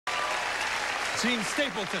Gene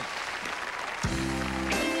Stapleton.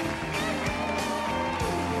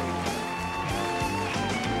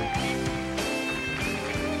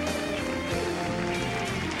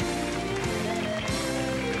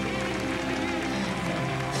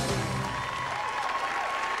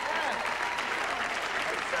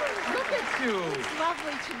 It's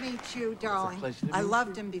lovely to meet you, darling. I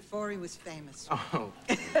loved him before he was famous. Oh,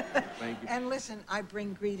 thank you. And listen, I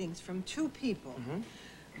bring greetings from two people.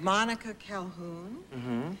 Monica Calhoun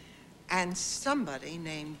and somebody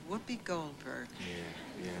named Whoopi Goldberg.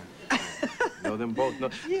 Yeah. Know them both. No.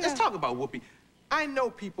 Yeah. Let's talk about Whoopi. I know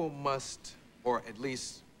people must, or at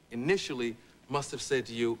least initially, must have said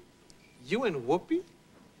to you, you and Whoopi?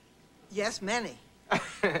 Yes, many.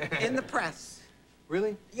 In the press.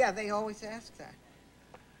 Really? Yeah, they always ask that.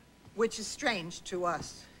 Which is strange to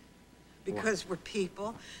us. Because we're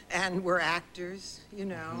people, and we're actors, you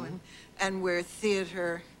know, and we're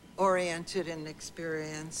theater-oriented and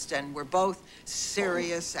experienced, and we're both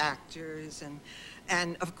serious actors,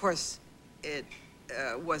 and of course, it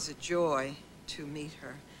was a joy to meet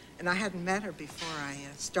her. And I hadn't met her before I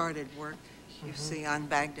started work, you see, on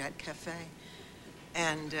Baghdad Cafe.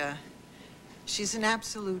 And she's an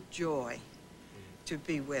absolute joy to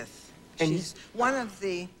be with. And she's one of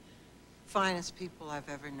the finest people I've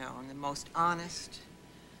ever known, the most honest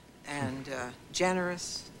and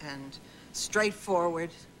generous and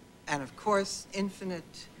straightforward, and of course,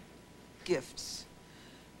 infinite gifts.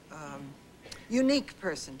 Unique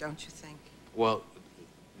person, don't you think? Well,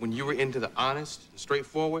 when you were into the honest,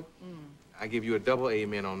 straightforward, I give you a double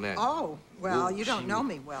amen on that. Oh, well, you don't know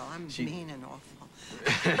me well. I'm mean and awful.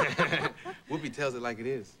 Whoopi tells it like it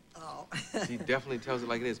is. Oh. She definitely tells it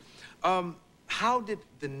like it is. How did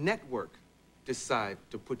the network decide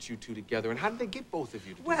to put you two together, and how did they get both of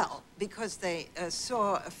you together? Well, because they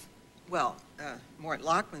saw, Mort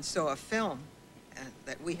Lockman saw a film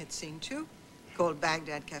that we had seen too, called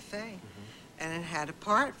Baghdad Cafe, and it had a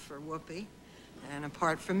part for Whoopi and a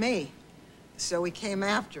part for me. So he came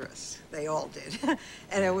after us, they all did.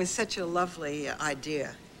 And it was such a lovely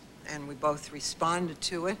idea. And we both responded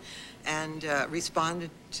to it, and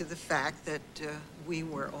responded to the fact that we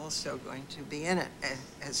were also going to be in it,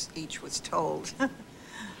 as each was told.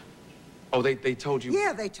 Oh, they told you?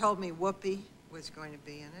 Yeah, they told me Whoopi was going to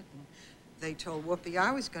be in it, and they told Whoopi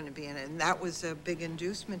I was going to be in it, and that was a big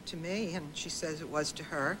inducement to me, and she says it was to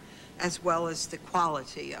her, as well as the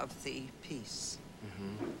quality of the piece.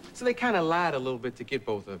 So they kind of lied a little bit to get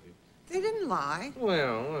both of you? They didn't lie.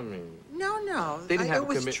 Well, I mean... No, they didn't have it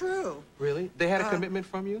was true. Really? They had a commitment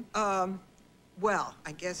from you? Well,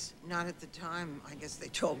 I guess not at the time. I guess they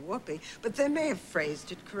told Whoopi. But they may have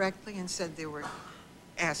phrased it correctly and said they were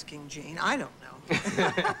asking Gene. I don't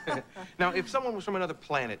know. Now, if someone was from another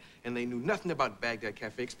planet and they knew nothing about Baghdad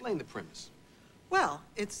Cafe, explain the premise. Well,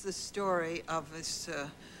 it's the story of this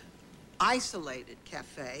isolated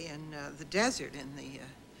cafe in the desert, in the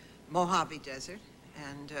Mojave Desert.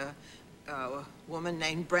 And a woman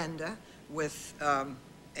named Brenda with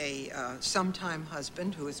a sometime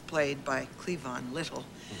husband who is played by Cleavon Little,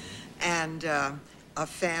 and a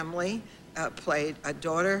family a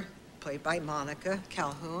daughter played by Monica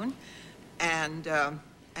Calhoun, and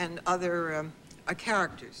other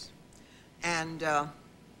characters. And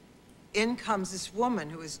in comes this woman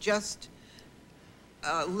who has just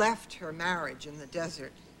left her marriage in the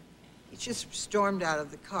desert. She just stormed out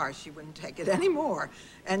of the car. She wouldn't take it anymore.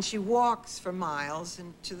 And she walks for miles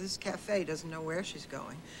into this cafe, doesn't know where she's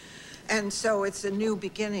going. And so it's a new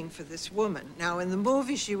beginning for this woman. Now, in the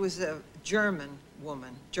movie, she was a German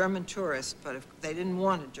woman, German tourist, but if they didn't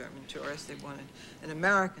want a German tourist, they wanted an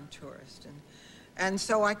American tourist. And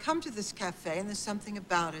so I come to this cafe, and there's something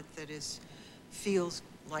about it that feels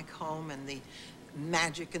like home, and the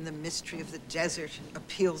magic and the mystery of the desert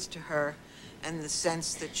appeals to her, and the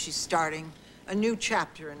sense that she's starting a new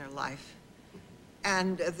chapter in her life.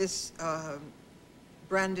 And this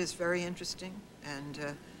Brenda's very interesting,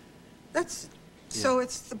 and so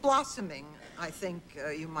it's the blossoming, I think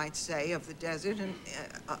you might say, of the desert,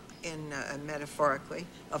 and metaphorically,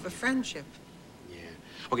 of a friendship. Yeah.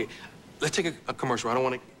 Okay, let's take a commercial. I don't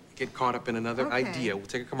want to get caught up in another idea. We'll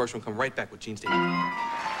take a commercial and come right back with Gene Stapleton.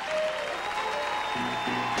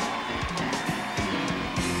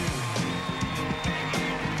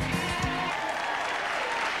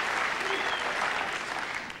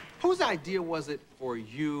 Whose idea was it for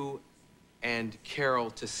you and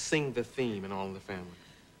Carol to sing the theme in All in the Family?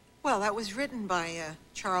 Well, that was written by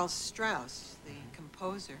Charles Strauss, the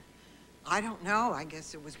composer. I don't know. I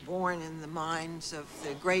guess it was born in the minds of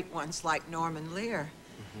the great ones like Norman Lear.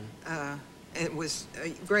 It was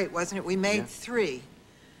great, wasn't it? We made 3.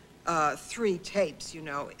 3 tapes, you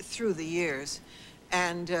know, through the years.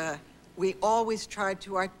 And we always tried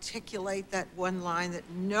to articulate that one line that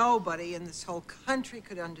nobody in this whole country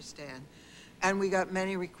could understand. And we got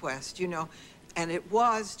many requests, you know. And it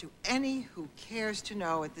was, to any who cares to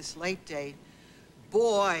know at this late date,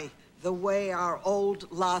 boy, the way our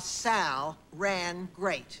old La Salle ran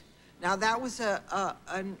great. Now, that was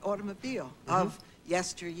an automobile of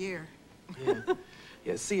yesteryear. Yeah.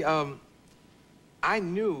 Yeah, see, I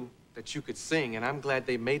knew that you could sing, and I'm glad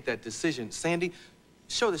they made that decision. Sandy,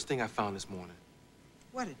 show this thing I found this morning.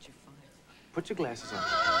 What did you find? Put your glasses on.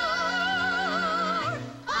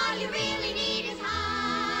 All you really need is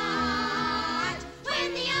heart.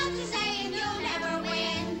 When the odds are saying you'll never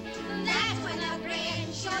win, that's when the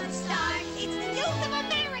grin should start. It's the youth of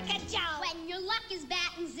America, Joe. When your luck is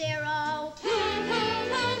batting 0,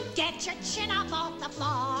 get your chin up off the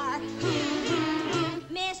floor.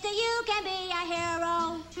 Mister, you can be a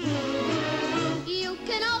hero. You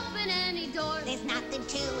can open any door. There's nothing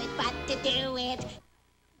to it but to do it.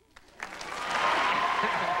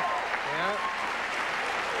 Yeah.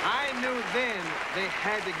 I knew then they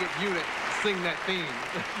had to get you to sing that theme.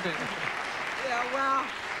 Yeah, well,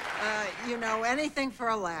 you know, anything for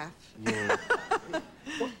a laugh. Yeah.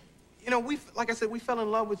 Well, you know, like I said, we fell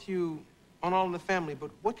in love with you on All in the Family, but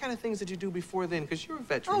what kind of things did you do before then? Because you're a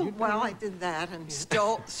veteran. Oh, well, I did that and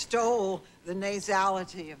stole the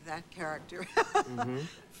nasality of that character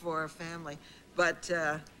for a family. But,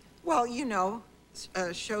 well, you know,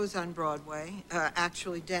 shows on Broadway.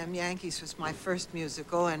 Actually, Damn Yankees was my first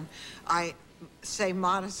musical, and I say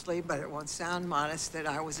modestly, but it won't sound modest, that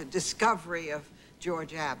I was a discovery of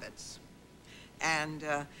George Abbott's. And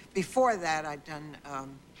before that, I'd done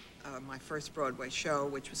my first Broadway show,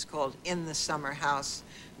 which was called In the Summer House,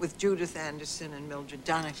 with Judith Anderson and Mildred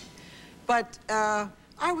Dunnick. But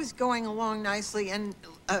I was going along nicely and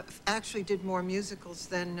actually did more musicals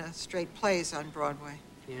than straight plays on Broadway.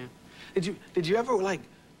 Yeah. Did you ever, like,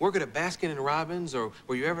 work at a Baskin and Robbins, or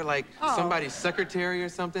were you ever, like, somebody's secretary or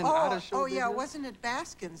something out of show business? Yeah, wasn't it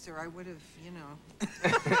Baskin's, or I would have, you know,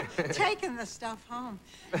 taken the stuff home.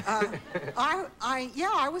 Yeah,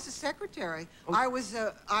 I was a secretary. Oh. I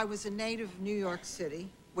was a native of New York City,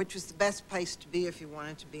 which was the best place to be if you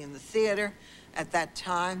wanted to be in the theater at that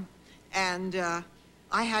time. And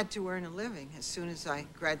I had to earn a living as soon as I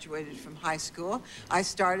graduated from high school. I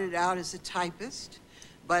started out as a typist.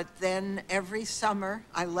 But then every summer,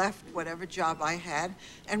 I left whatever job I had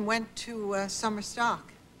and went to summer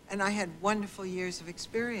stock. And I had wonderful years of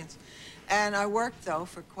experience. And I worked, though,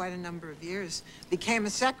 for quite a number of years. Became a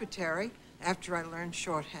secretary after I learned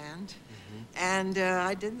shorthand. And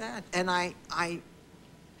I did that. And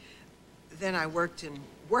then I worked in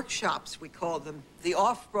workshops, we called them. The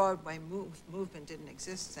off-Broadway movement didn't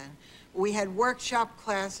exist then. We had workshop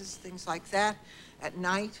classes, things like that, at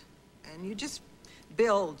night. And you just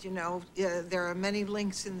build, you know, there are many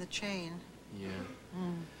links in the chain. Yeah.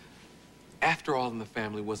 After All in the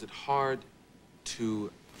Family, was it hard to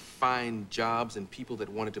find jobs and people that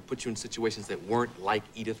wanted to put you in situations that weren't like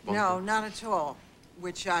Edith Bunker? No, not at all,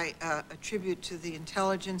 which I attribute to the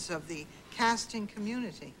intelligence of the casting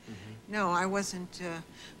community. No, I wasn't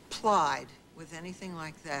plied with anything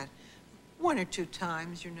like that. 1 or 2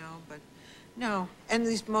 times, you know, but no. And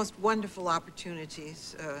these most wonderful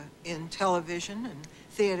opportunities in television and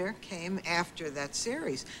theater came after that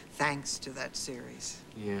series, thanks to that series.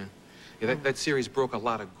 Yeah. Yeah, that series broke a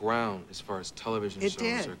lot of ground as far as television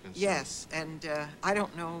shows are concerned. Yes. And I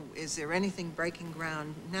don't know, is there anything breaking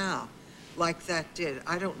ground now like that did?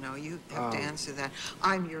 I don't know. You have to answer that.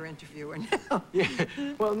 I'm your interviewer now. Yeah.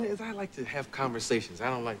 Well, I like to have conversations. I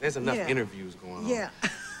don't like, there's enough interviews going on. Yeah.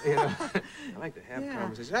 You know, I like to have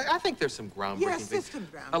conversations. I think there's some groundbreaking things. Some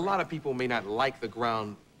groundbreaking. A lot of people may not like the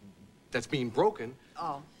ground that's being broken,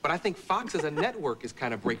 but I think Fox as a network is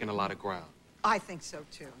kind of breaking a lot of ground. I think so,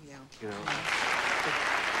 too, yeah. You know?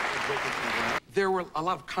 There were a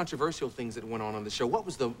lot of controversial things that went on the show.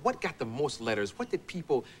 What got the most letters? What did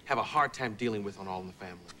people have a hard time dealing with on All in the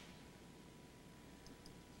Family?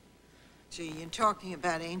 Gee, in talking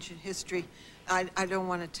about ancient history, I don't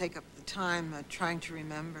want to take up the time trying to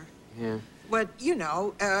remember. Yeah. But, you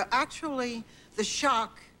know, actually, the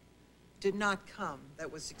shock did not come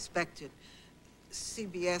that was expected.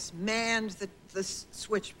 CBS manned the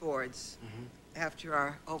switchboards after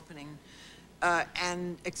our opening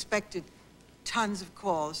and expected tons of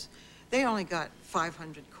calls. They only got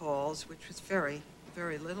 500 calls, which was very,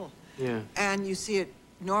 very little. Yeah. And you see it,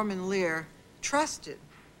 Norman Lear trusted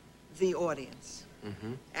the audience.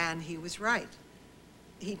 And he was right.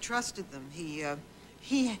 He trusted them. He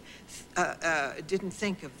he didn't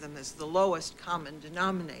think of them as the lowest common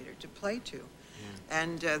denominator to play to. Yeah.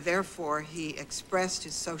 And therefore, he expressed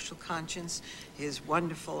his social conscience, his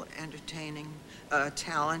wonderful entertaining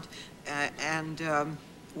talent, and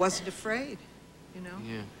wasn't afraid, you know?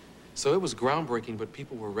 Yeah. So it was groundbreaking, but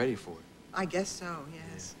people were ready for it. I guess so,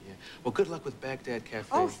 yes. Yeah. Well, good luck with Baghdad Cafe.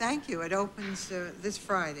 Oh, thank you. It opens this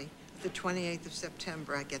Friday, the 28th of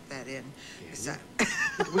September. I get that in. Yeah,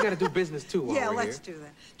 we got to do business, too, while yeah, we're let's here. do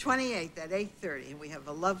that. 28th at 8:30, and we have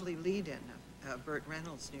a lovely lead-in of Burt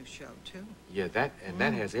Reynolds' new show, too. Yeah, that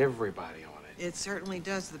has everybody on it. It certainly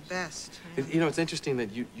does the best. You know, it's interesting that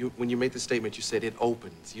when you made the statement, you said it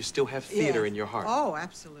opens. You still have theater in your heart. Oh,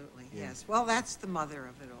 absolutely, yes. Well, that's the mother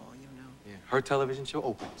of it all, you know. Yeah, her television show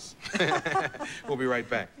opens. We'll be right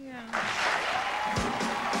back. Yeah.